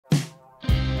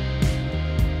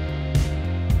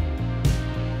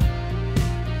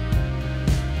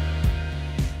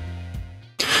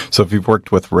So if you've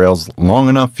worked with Rails long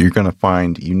enough, you're going to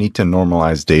find you need to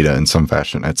normalize data in some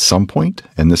fashion at some point.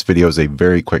 And this video is a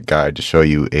very quick guide to show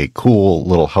you a cool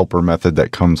little helper method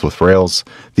that comes with Rails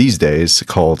these days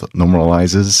called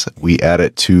Normalizes. We add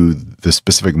it to the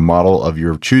specific model of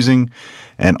your choosing,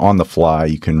 and on the fly,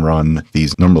 you can run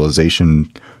these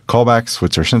normalization callbacks,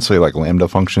 which are essentially like Lambda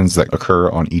functions that occur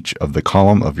on each of the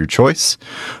column of your choice.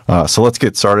 So let's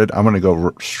get started. I'm going to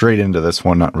go straight into this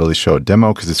one, not really show a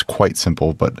demo because it's quite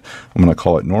simple, but I'm going to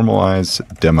call it normalize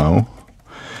demo.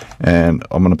 And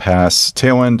I'm going to pass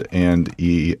tailwind and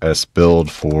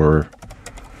ES_build for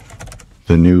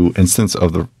the new instance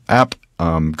of the app.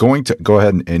 I'm going to go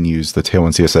ahead and use the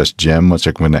Tailwind CSS gem, which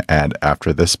I'm going to add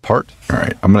after this part. All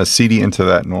right, I'm going to CD into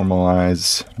that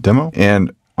normalize demo,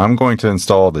 and I'm going to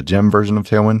install the gem version of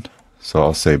Tailwind. So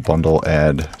I'll say bundle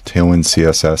add Tailwind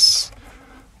CSS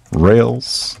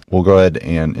Rails. We'll go ahead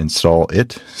and install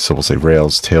it. So we'll say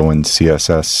Rails Tailwind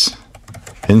CSS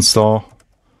install.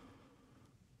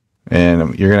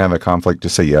 And you're going to have a conflict.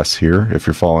 Just say yes here if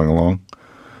you're following along.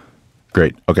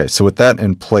 Great. Okay, so with that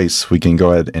in place, we can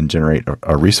go ahead and generate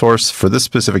a resource. For this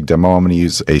specific demo, I'm going to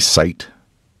use a site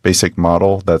basic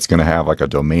model that's going to have like a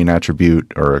domain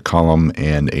attribute or a column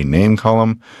and a name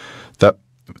column. That,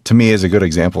 to me, is a good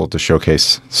example to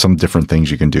showcase some different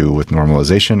things you can do with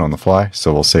normalization on the fly.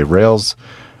 So we'll say Rails.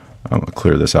 I'm going to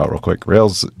clear this out real quick.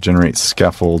 Rails generate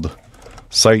scaffold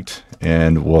site,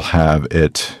 and we'll have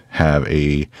it have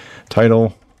a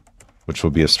title, which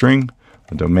will be a string.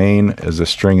 The domain is a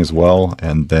string as well,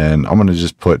 and then I'm going to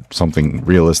just put something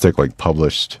realistic like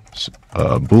published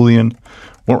Boolean.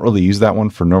 Won't really use that one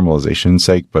for normalization's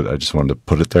sake, but I just wanted to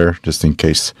put it there just in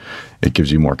case it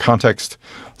gives you more context.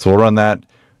 So we'll run that,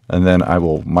 and then I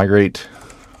will migrate.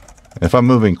 If I'm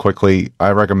moving quickly, I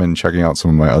recommend checking out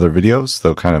some of my other videos.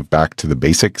 They'll kind of back to the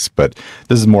basics, but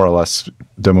this is more or less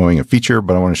demoing a feature,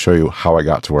 but I want to show you how I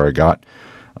got to where I got.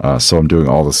 So I'm doing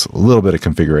all this, a little bit of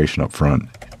configuration up front.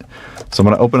 So I'm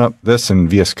going to open up this in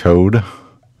VS Code,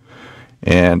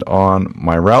 and on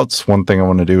my routes, one thing I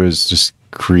want to do is just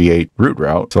create root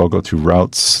route. So I'll go to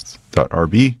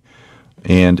routes.rb,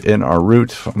 and in our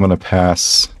root, I'm going to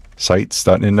pass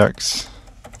sites.index.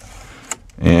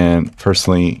 And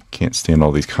personally, can't stand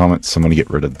all these comments, so I'm going to get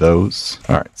rid of those.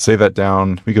 All right, save that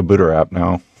down. We can boot our app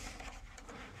now.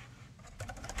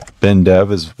 Bin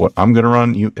dev is what I'm going to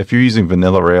run. If you're using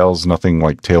vanilla Rails, nothing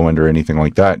like Tailwind or anything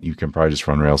like that, you can probably just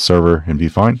run Rails server and be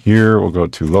fine. Here, we'll go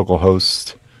to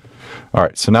localhost. All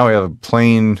right, so now we have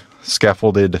plain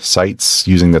scaffolded sites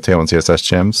using the Tailwind CSS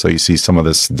gem. So you see some of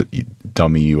this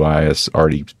dummy UI is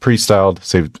already pre-styled.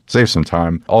 Save some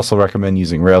time. Also recommend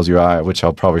using Rails UI, which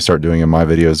I'll probably start doing in my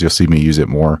videos. You'll see me use it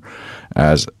more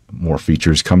as more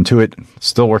features come to it.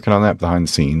 Still working on that behind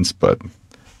the scenes, but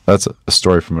that's a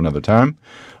story from another time.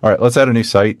 All right, let's add a new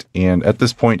site. And at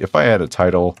this point, if I add a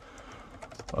title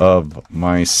of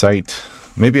my site,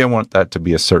 maybe I want that to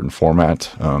be a certain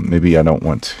format. Maybe I don't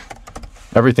want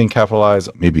everything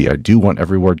capitalized. Maybe I do want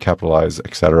every word capitalized,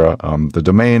 etc. The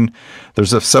domain,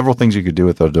 there's several things you could do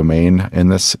with the domain in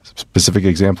this specific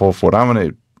example. What I'm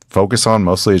going to focus on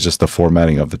mostly is just the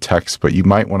formatting of the text, but you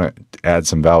might want to add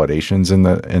some validations in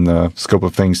the scope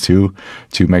of things too,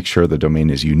 to make sure the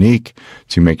domain is unique,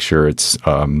 to make sure it's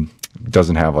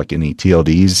doesn't have like any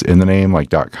TLDs in the name, like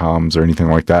 .coms or anything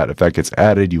like that. If that gets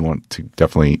added, you want to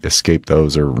definitely escape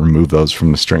those or remove those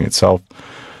from the string itself.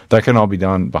 That can all be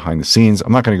done behind the scenes.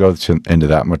 I'm not going to go into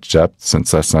that much depth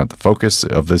since that's not the focus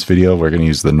of this video. We're going to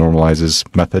use the normalizes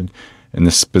method in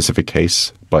this specific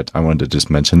case, but I wanted to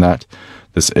just mention that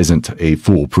this isn't a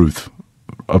foolproof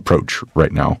approach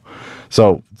right now.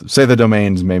 So say the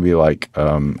domain's maybe like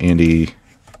Andy,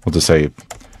 we'll just say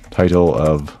title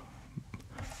of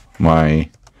my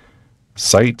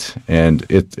site, and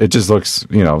it just looks,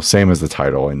 same as the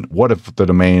title. And what if the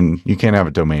domain, you can't have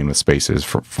a domain with spaces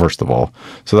first of all,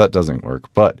 so that doesn't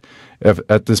work. But if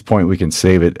at this point we can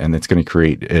save it, and it's going to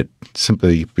create it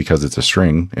simply because it's a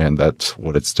string, and that's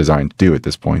what it's designed to do at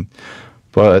this point.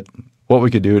 But what we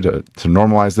could do to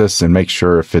normalize this and make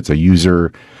sure if it's a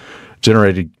user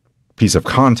generated piece of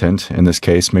content, in this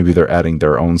case, maybe they're adding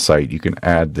their own site, you can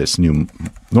add this new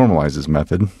normalizes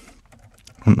method.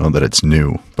 I don't know that it's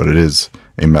new, but it is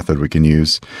a method we can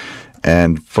use.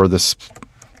 And for this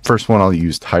first one, I'll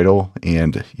use title,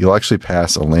 and you'll actually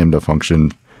pass a Lambda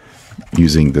function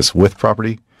using this with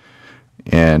property.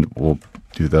 And we'll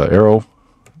do the arrow,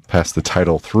 pass the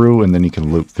title through, and then you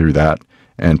can loop through that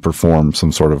and perform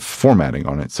some sort of formatting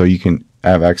on it. So you can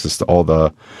have access to all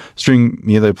the string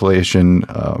manipulation,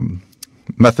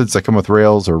 methods that come with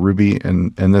Rails or Ruby.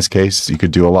 In this case, you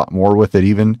could do a lot more with it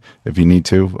even if you need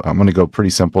to. I'm going to go pretty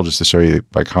simple just to show you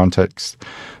by context.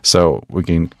 So we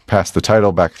can pass the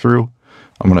title back through.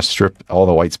 I'm going to strip all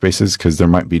the white spaces because there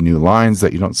might be new lines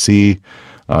that you don't see.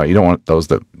 You don't want those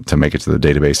to make it to the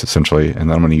database essentially. And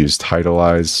then I'm going to use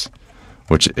titleize,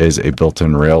 which is a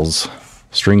built-in Rails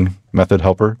string method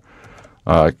helper.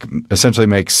 Essentially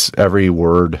makes every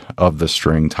word of the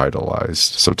string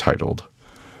titleized, so titled.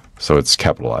 So it's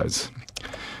capitalized.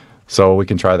 So we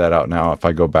can try that out now. If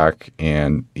I go back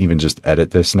and even just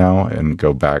edit this now and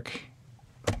go back,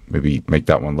 maybe make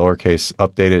that one lowercase,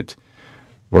 update it,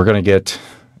 we're going to get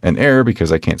an error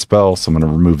because I can't spell. So I'm going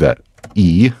to remove that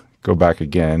E, go back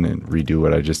again and redo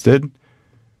what I just did.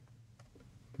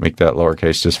 Make that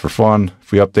lowercase just for fun.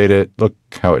 If we update it, look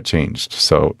how it changed.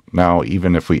 So now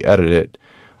even if we edit it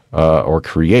or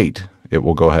create, it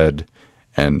will go ahead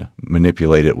and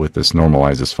manipulate it with this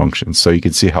normalizes function. So you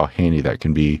can see how handy that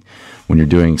can be when you're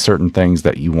doing certain things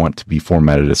that you want to be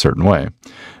formatted a certain way.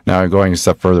 Now going a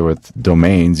step further with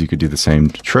domains, you could do the same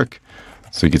trick.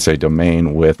 So you could say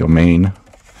domain with domain.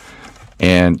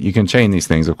 And you can chain these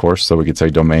things, of course. So we could say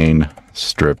domain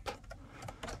strip.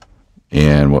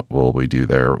 And what will we do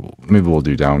there? Maybe we'll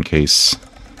do downcase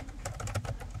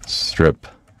strip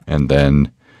and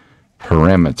then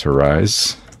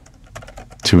parameterize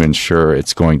to ensure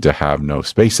it's going to have no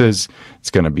spaces. It's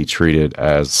going to be treated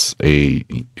as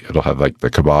it'll have like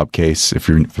the kebab case if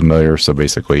you're familiar. So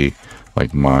basically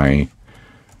like my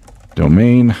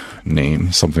domain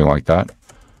name, something like that.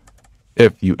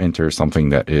 If you enter something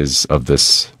that is of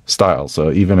this style.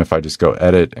 So even if I just go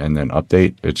edit and then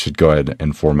update, it should go ahead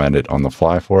and format it on the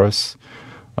fly for us.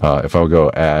 If I'll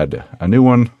go add a new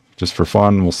one, just for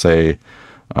fun, we'll say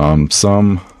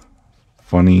some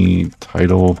funny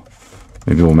title.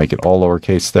 Maybe we'll make it all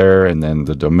lowercase there. And then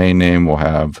the domain name will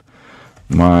have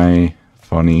my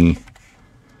funny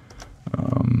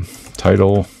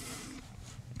title.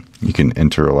 You can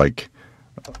enter like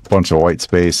a bunch of white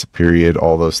space, period,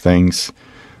 all those things.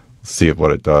 Let's see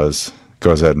what it does.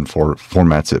 Goes ahead and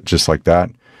formats it just like that.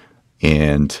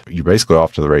 And you're basically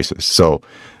off to the races. So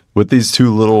with these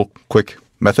two little quick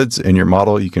methods in your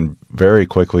model, you can very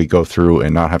quickly go through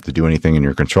and not have to do anything in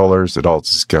your controllers. It all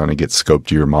just kind of gets scoped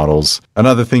to your models.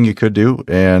 Another thing you could do,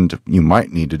 and you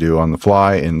might need to do on the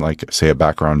fly in like say a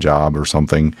background job or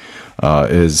something,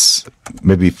 is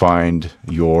maybe find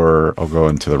I'll go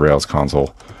into the Rails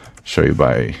console, show you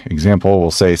by example. We'll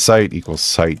say site equals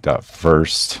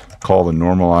site.first, call the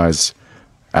normalize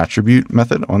attribute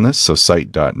method on this. So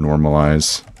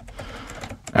site.normalize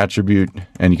attribute,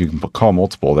 and you can call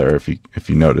multiple there if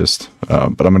you noticed, but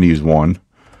I'm going to use one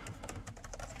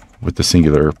with the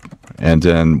singular, and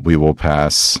then we will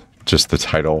pass just the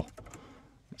title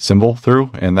symbol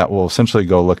through, and that will essentially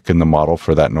go look in the model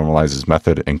for that normalizes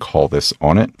method and call this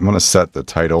on it. I'm going to set the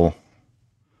title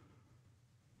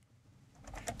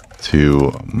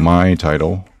to my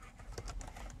title,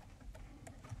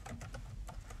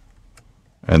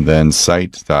 and then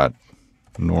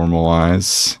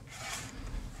site.normalize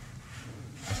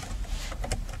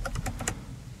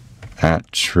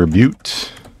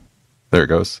attribute. There it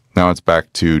goes. Now it's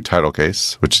back to title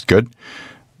case, which is good.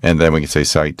 And then we can say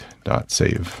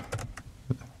site.save.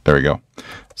 There we go.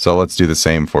 So let's do the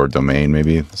same for domain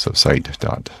maybe. So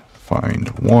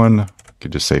site.find1.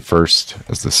 Could just say first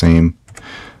as the same.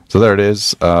 So there it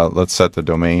is. Let's set the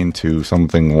domain to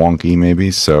something wonky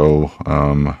maybe. So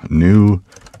new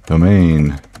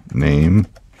domain name.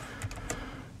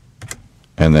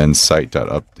 And then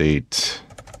site.update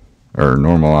or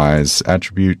normalize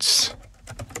attributes.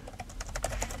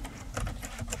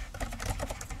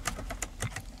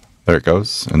 There it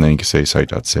goes. And then you can say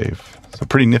site.save. So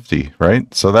pretty nifty,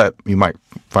 right? So that you might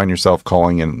find yourself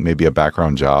calling in maybe a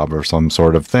background job or some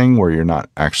sort of thing where you're not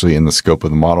actually in the scope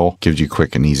of the model. Gives you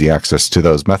quick and easy access to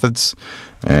those methods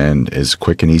and is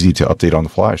quick and easy to update on the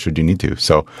fly should you need to.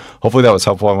 So hopefully that was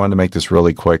helpful. I wanted to make this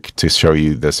really quick to show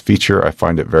you this feature. I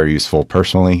find it very useful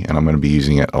personally, and I'm going to be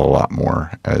using it a lot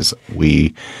more as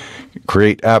we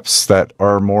create apps that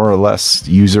are more or less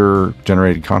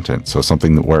user-generated content. So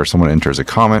something where someone enters a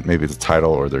comment, maybe the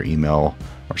title or their email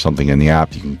or something in the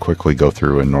app, you can quickly go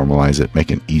through and normalize it,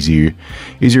 make it easier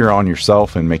on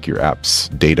yourself and make your app's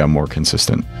data more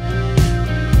consistent.